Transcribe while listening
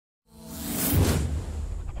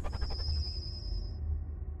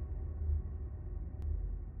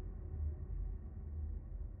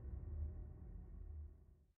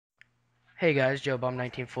Hey guys,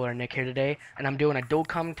 joebob19ful or Nick here today, and I'm doing a dual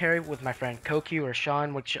commentary with my friend Koku or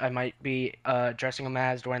Sean, which I might be addressing him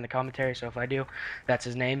as during the commentary, so if I do, that's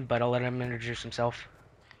his name, but I'll let him introduce himself.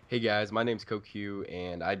 Hey guys, my name's QoqueTV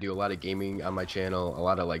and I do a lot of gaming on my channel, a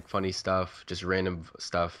lot of like funny stuff, just random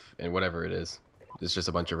stuff and whatever it is. It's just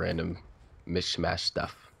a bunch of random mishmash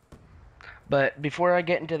stuff. But before I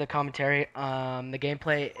get into the commentary, the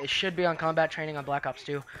gameplay, it should be on Combat Training on Black Ops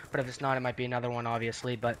 2, but if it's not, it might be another one,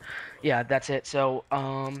 obviously, but yeah, that's it. So,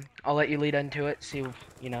 I'll let you lead into it, see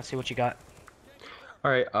what you got.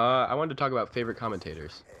 All right, I wanted to talk about favorite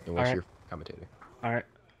commentators. And what's Alright, your commentator?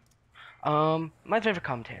 alright. My favorite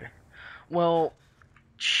commentator. Well,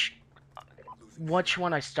 which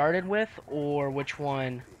one I started with, or which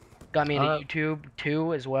one got me into Uh, YouTube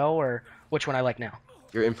too as well, or which one I like now.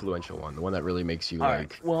 your influential one, the one that really makes you All right.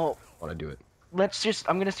 like Well, want to do it.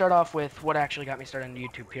 I'm gonna start off with what actually got me started on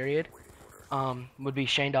YouTube. Period. Would be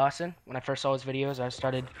Shane Dawson. When I first saw his videos, I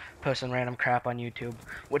started posting random crap on YouTube,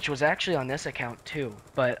 which was actually on this account too,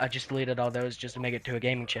 but I just deleted all those just to make it to a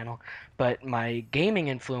gaming channel. But my gaming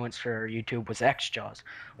influence for YouTube was XJaws.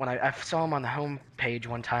 When I saw him on the home page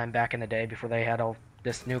one time back in the day before they had all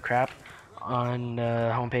this new crap on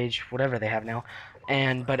the homepage, whatever they have now.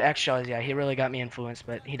 But XJaws, yeah, he really got me influenced,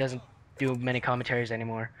 but he doesn't do many commentaries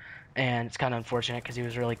anymore. And it's kind of unfortunate because he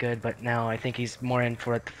was really good, but now I think he's more in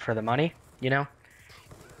for it for the money, you know?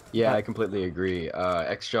 Yeah, Uh, I completely agree.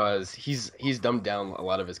 Xjaws, he's dumbed down a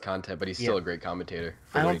lot of his content, but he's yeah. still a great commentator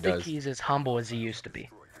for I what he don't think does. he's as humble as he used to be.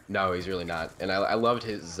 No, he's really not. And I loved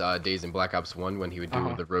his days in Black Ops 1 when he would do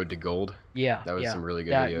Uh-huh. the Road to Gold. Yeah, That was yeah. some really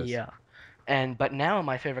good That, videos. yeah. But now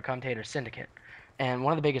my favorite commentator is Syndicate. And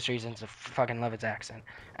one of the biggest reasons I fucking love his accent.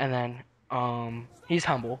 And then, he's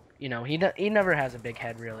humble. You know, he never has a big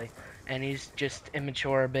head, really. And he's just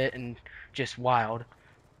immature a bit and just wild.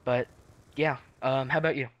 But, yeah. How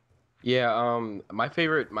about you? Yeah, my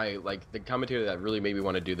favorite, my like the commentator that really made me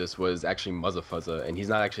want to do this was actually Muzzafuzza, and he's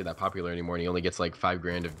not actually that popular anymore, and he only gets like 5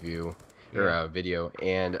 grand a view or Yeah. a video,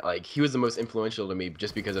 and like he was the most influential to me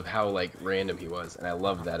just because of how like random he was, and I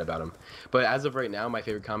loved that about him. But as of right now, my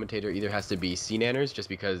favorite commentator either has to be CNanners, just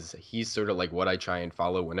because he's sort of like what I try and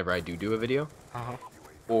follow whenever I do a video, Uh-huh.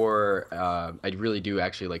 or I really do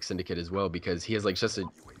actually like Syndicate as well because he has like just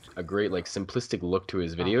a great like simplistic look to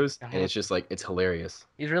his videos, and Uh-huh. it's just like it's hilarious.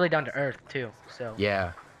 He's really down to earth, too. So,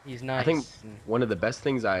 Yeah. he's I think nice. And, one of the best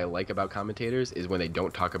things I like about commentators is when they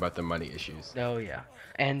don't talk about the money issues. oh, yeah.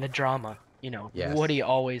 And the drama. You know, Yes. Woody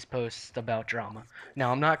always posts about drama.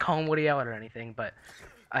 Now, I'm not calling Woody out or anything, but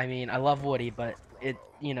I mean, I love Woody, but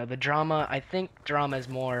the drama, I think drama is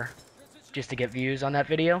more just to get views on that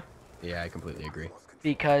video Yeah, I completely agree.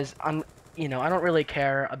 because I don't really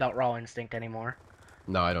care about Raw Instinct anymore.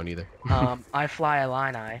 No, I don't either. I Fly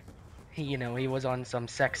Illini, he was on some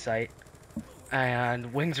sex site,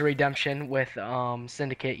 and Wings of Redemption with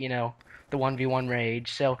Syndicate, the 1v1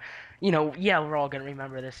 rage. So, yeah, we're all gonna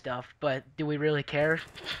remember this stuff, but do we really care?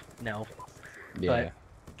 No. But Yeah.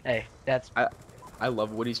 hey, that's I I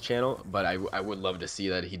love Woody's channel, but I would love to see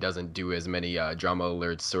that he doesn't do as many drama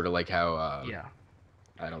alerts, sort of like how yeah.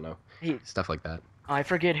 I don't know, He stuff like that. I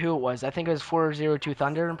forget who it was. I think it was 402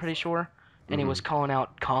 Thunder, I'm pretty sure. And he Hmm. was calling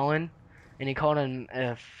out Colin, and he called him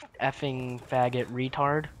a effing faggot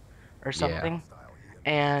retard or Yeah. something.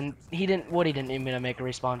 And Woody didn't even make a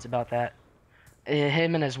response about that.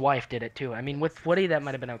 Him and his wife did it too. I mean, with Woody that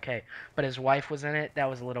might have been okay, but his wife was in it. That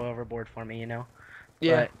was a little overboard for me, Yeah.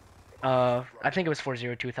 But I think it was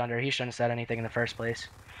 402 Thunder. He shouldn't have said anything in the first place.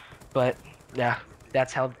 But yeah,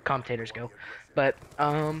 that's how commentators go. But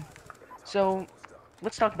so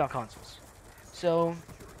let's talk about consoles. So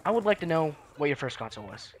I would like to know what your first console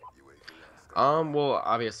was. Well,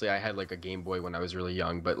 obviously I had like a Game Boy when I was really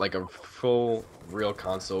young, but like a full real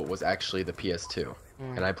console was actually the PS2.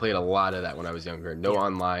 Mm, And I played a lot of that when I was younger. No yeah,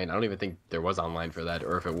 online. I don't even think there was online for that,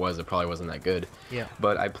 or if it was, it probably wasn't that good. yeah.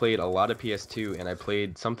 But I played a lot of PS2, and I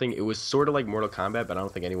played something. It was sort of like Mortal Kombat, but I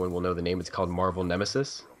don't think anyone will know the name. It's called Marvel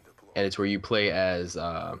Nemesis, and it's where you play as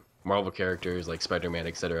Marvel characters like Spider-Man,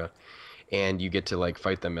 etc., and you get to like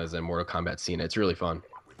fight them as a Mortal Kombat scene. It's really fun.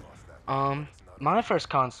 Um, my first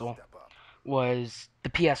console was the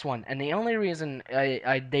PS1, and the only reason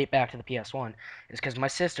I date back to the PS1 is because my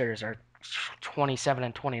sisters are 27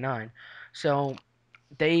 and 29, so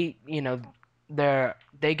they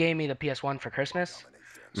they gave me the PS1 for Christmas,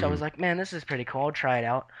 so I Hmm. was like, man, this is pretty cool. I'll try it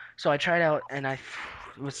out. So I tried out, and it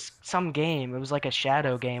was some game. It was like a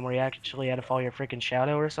shadow game where you actually had to follow your freaking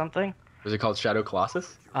shadow or something. Was it called Shadow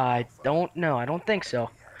Colossus? I don't know. I don't think so.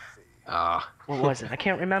 Ah. What was it? I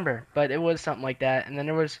can't remember, but it was something like that. And then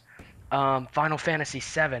there was Final Fantasy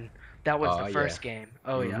VII. That was the Yeah. first game.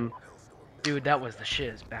 Oh yeah. Hmm. Dude, that was the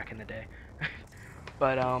shiz back in the day.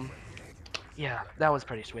 But yeah, that was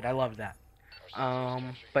pretty sweet. I loved that.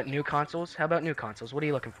 But new consoles? How about new consoles? What are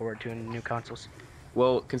you looking forward to in new consoles?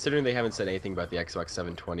 Well, considering they haven't said anything about the Xbox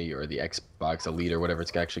 720 or the Xbox Elite or whatever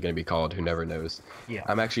it's actually going to be called, who never knows. Yeah.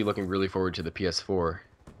 I'm actually looking really forward to the PS4,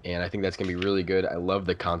 and I think that's going to be really good. I love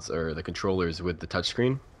the or the controllers with the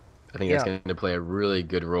touchscreen. I think that's Yeah. going to play a really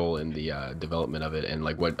good role in the development of it and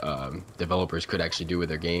like what developers could actually do with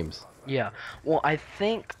their games. Yeah. Well, I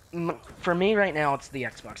think for me right now it's the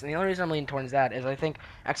Xbox, and the only reason I'm leaning towards that is I think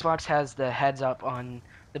Xbox has the heads up on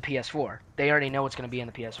the PS4. They already know what's going to be in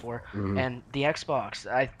the PS4, Hmm. and the Xbox,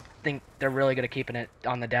 I think they're really good at keeping it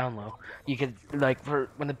on the down low. You could like for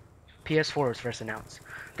when the PS4 was first announced,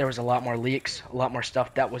 there was a lot more leaks, a lot more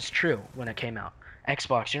stuff that was true when it came out.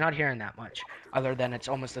 Xbox, you're not hearing that much, other than it's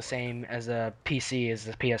almost the same as a PC as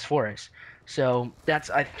the PS4 is. So that's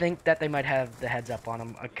I think that they might have the heads up on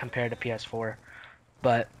them compared to PS4,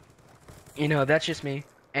 but that's just me.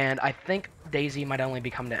 And I think Daisy might only be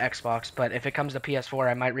coming to Xbox, but if it comes to PS4,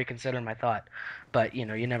 I might reconsider my thought. But you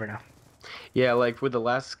never know. Yeah, like with the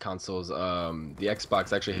last consoles, the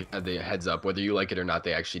Xbox actually had the heads up whether you like it or not.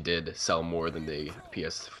 They actually did sell more than the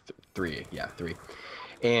PS3. Yeah, three.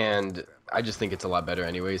 And I just think it's a lot better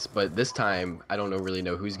anyways. But this time, I don't really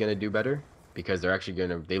know who's gonna do better because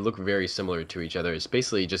they look very similar to each other. It's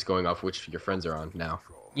basically just going off which your friends are on now.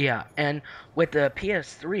 Yeah, and with the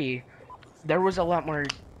PS3, there was a lot more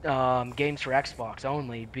games for Xbox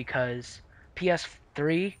only because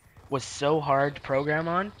PS3 was so hard to program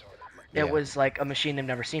on. It Yeah. was like a machine they've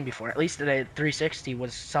never seen before. At least the 360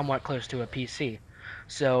 was somewhat close to a PC.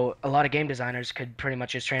 So a lot of game designers could pretty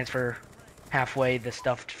much just transfer halfway the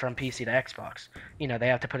stuff from PC to Xbox. They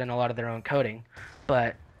have to put in a lot of their own coding,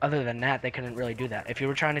 but other than that, they couldn't really do that. If you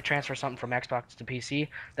were trying to transfer something from Xbox to PC,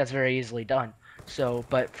 that's very easily done. So,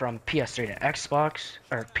 but from PS3 to Xbox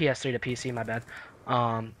or PS3 to PC, my bad,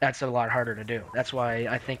 that's a lot harder to do. That's why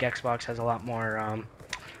I think Xbox has a lot more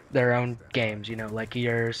their own games, like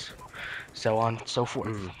Gears, so on, so forth.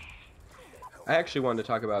 Mm. I actually wanted to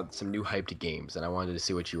talk about some new hyped games, and I wanted to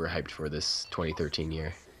see what you were hyped for this 2013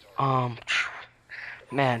 year. Um,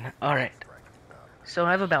 man, all right. So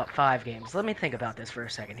I have about 5 games. Let me think about this for a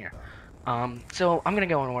second here. So I'm gonna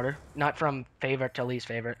go in order, not from favorite to least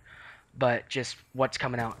favorite, but just what's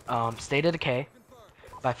coming out. State of Decay,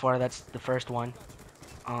 by far that's the first one.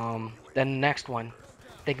 Then the next one,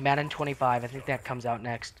 I think Madden 25. I think that comes out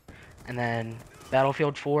next, and then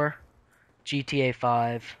Battlefield 4, GTA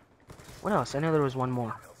 5. What else? I know there was one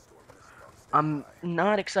more. I'm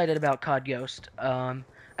not excited about COD Ghost,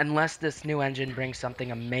 unless this new engine brings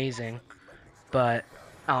something amazing. But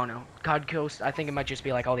I don't know. COD Ghost, I think it might just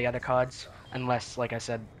be like all the other CODs, unless, like I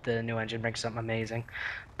said, the new engine brings something amazing.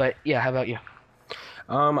 But yeah, how about you?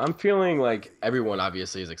 I'm feeling like everyone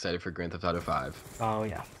obviously is excited for Grand Theft Auto 5. Oh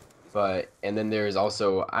yeah, And then there's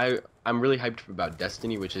also I'm really hyped about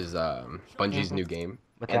Destiny, which is Bungie's hmm new game.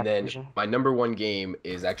 with And then Activision. my number one game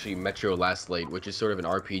is actually Metro Last Light, which is sort of an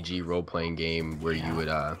RPG role playing game where you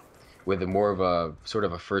Yeah. would with a more of a sort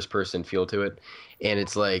of a first person feel to it. And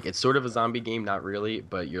it's sort of a zombie game, not really,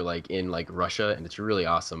 but you're like in like Russia and it's really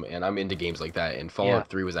awesome. And I'm into games like that. And Yeah. Fallout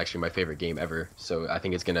 3 was actually my favorite game ever, so I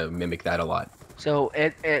think it's gonna mimic that a lot. So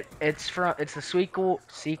it's the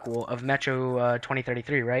sequel of Metro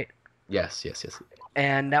 2033, right? Yes, yes, yes.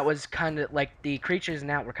 And that was kind of like the creatures in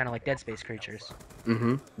that were kind of like Dead Space creatures.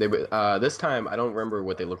 Mm-hmm. This time I don't remember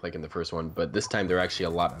what they looked like in the first one, but this time they're actually a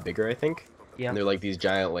lot bigger, I think. Yeah. And they're like these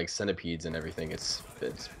giant like centipedes and everything. It's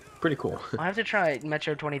pretty cool. I'll have to try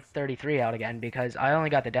Metro 2033 out again because I only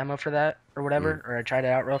got the demo for that or whatever, or I tried it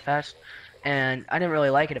out real fast, and I didn't really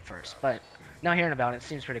like it at first, but now hearing about it, it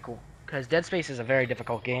seems pretty cool. Because Dead Space is a very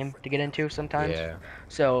difficult game to get into sometimes. Yeah.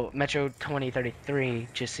 So Metro 2033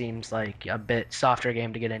 just seems like a bit softer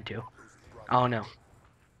game to get into. I don't know.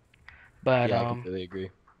 But Yeah, I completely agree.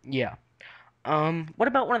 yeah. What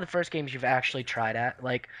about one of the first games you've actually tried at?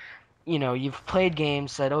 Like, you've played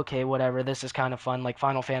games, said, okay, whatever, this is kind of fun. Like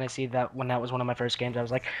Final Fantasy, that when that was one of my first games, I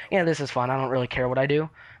was like, yeah, this is fun. I don't really care what I do.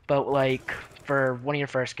 But like for one of your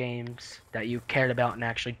first games that you cared about and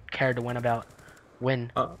actually cared to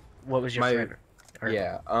win, Uh, what was your my favorite? Or,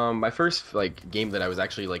 Yeah, my first like game that I was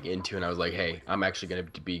actually like into and I was like, hey, I'm actually gonna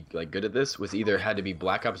be like good at this was either had to be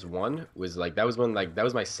Black Ops 1 was like that was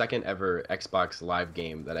my second ever Xbox Live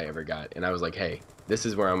game that I ever got, and I was like, hey, this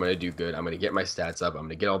is where I'm gonna do good. I'm gonna get my stats up. I'm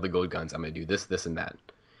gonna get all the gold guns. I'm gonna do this, this, and that.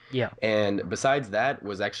 yeah. And besides that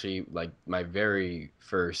was actually like my very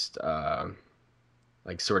first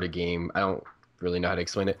like sort of game. I don't really know how to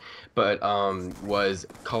explain it, but was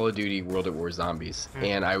Call of Duty World at War Zombies.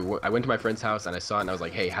 And I went to my friend's house and I saw it and I was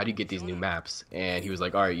like, hey, how do you get these new maps? And he was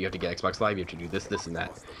like, all right, you have to get Xbox Live, you have to do this, this, and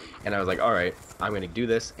that. And I was like, all right, I'm gonna do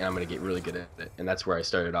this and I'm gonna get really good at it. And that's where I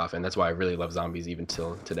started off, and that's why I really love zombies even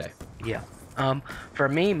till today. Yeah. For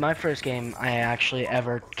me, my first game I actually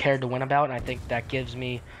ever cared to win about, and I think that gives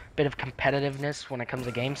me a bit of competitiveness when it comes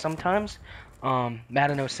to games sometimes.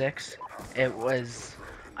 Madden 06. It was,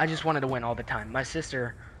 I just wanted to win all the time. My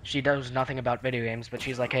sister, she knows nothing about video games, but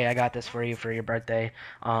she's like, hey, I got this for you for your birthday.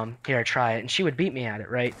 Here, try it. And she would beat me at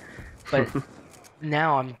it, right? But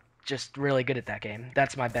now I'm just really good at that game.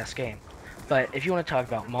 That's my best game. But if you want to talk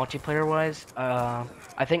about multiplayer-wise,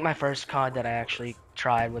 I think my first COD that I actually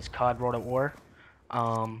tried was COD World at War.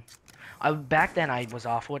 Back then I was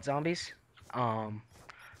awful at zombies.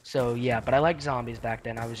 So yeah, but I liked zombies back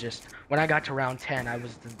then. I was just, when I got to round 10, I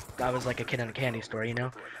was like a kid in a candy store, you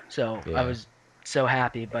know? So Yeah. I was so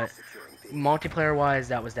happy, but multiplayer-wise,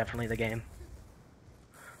 that was definitely the game.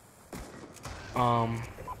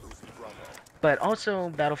 But also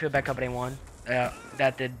Battlefield Bad Company 1.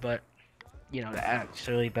 That did, but you know,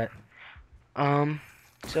 actually, but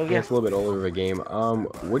so yeah. It's a little bit older of a game.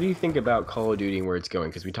 What do you think about Call of Duty and where it's going?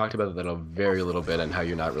 Because we talked about that a very little bit and how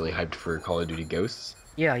you're not really hyped for Call of Duty Ghosts.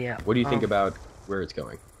 Yeah. What do you think about where it's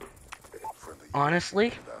going?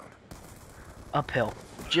 Honestly, uphill.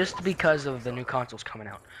 Just because of the new consoles coming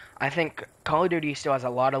out. I think Call of Duty still has a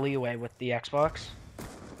lot of leeway with the Xbox.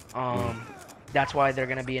 That's why they're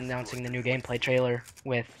going to be announcing the new gameplay trailer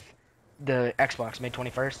with the Xbox May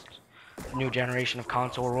 21st. New generation of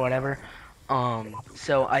console or whatever.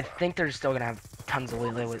 So I think they're still going to have tons of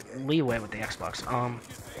leeway with the Xbox.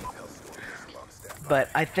 But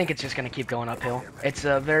I think it's just going to keep going uphill. It's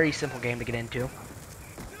a very simple game to get into.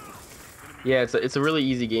 Yeah, it's a really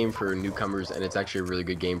easy game for newcomers, and it's actually a really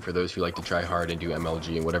good game for those who like to try hard and do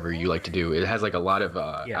MLG and whatever you like to do. It has like a lot of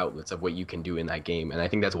outlets of what you can do in that game, and I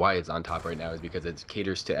think that's why it's on top right now, is because it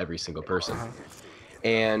caters to every single person.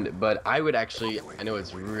 But I would actually, I know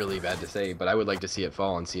it's really bad to say, but I would like to see it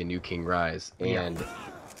fall and see a new king rise. And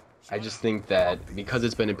I just think that because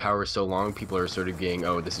it's been in power so long, people are sort of getting,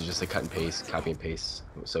 oh, this is just a cut and paste, copy and paste,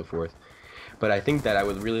 and so forth. But I think that I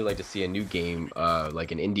would really like to see a new game,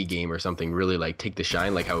 like an indie game or something, really like take the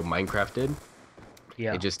shine, like how Minecraft did.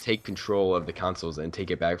 Yeah. And just take control of the consoles and take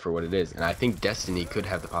it back for what it is. And I think Destiny could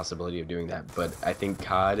have the possibility of doing that. But I think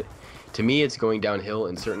COD, to me, it's going downhill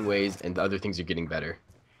in certain ways, and the other things are getting better.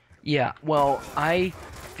 Yeah, well, I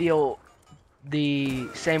feel the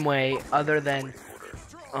same way, other than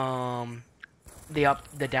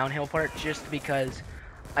the downhill part, just because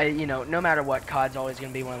no matter what, COD's always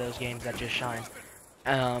going to be one of those games that just shine.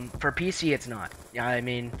 For PC, it's not. I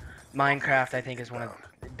mean, Minecraft, I think, is one of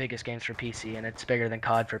the biggest games for PC, and it's bigger than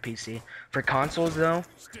COD for PC. For consoles, though,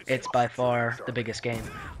 it's by far the biggest game.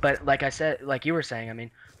 But like I said, like you were saying, I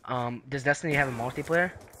mean, does Destiny have a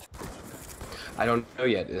multiplayer? I don't know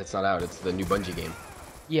yet. It's not out. It's the new Bungie game.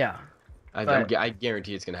 Yeah. I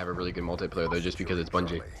guarantee it's going to have a really good multiplayer, though, just because it's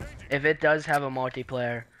Bungie. If it does have a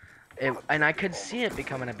multiplayer, and I could see it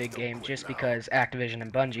becoming a big game just because Activision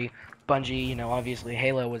and Bungie, obviously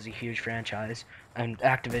Halo was a huge franchise, and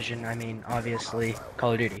Activision, I mean, obviously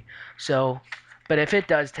Call of Duty. So, but if it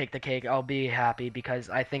does take the cake, I'll be happy, because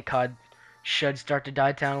I think COD should start to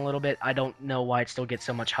die down a little bit. I don't know why it still gets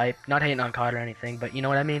so much hype. Not hating on COD or anything, but you know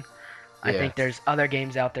what I mean? I think there's other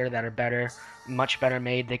games out there that are better, much better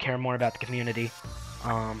made. They care more about the community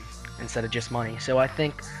instead of just money. So I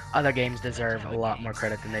think other games deserve a lot more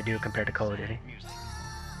credit than they do compared to Call of Duty.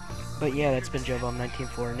 But yeah, that's been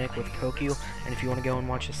joebob19ful Nick with QoqueTV, and if you want to go and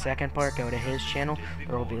watch the second part, go to his channel.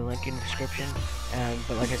 There will be a link in the description.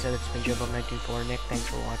 But like I said, it's been joebob19ful Nick. Thanks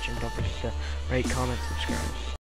for watching. Don't forget to rate, comment, subscribe.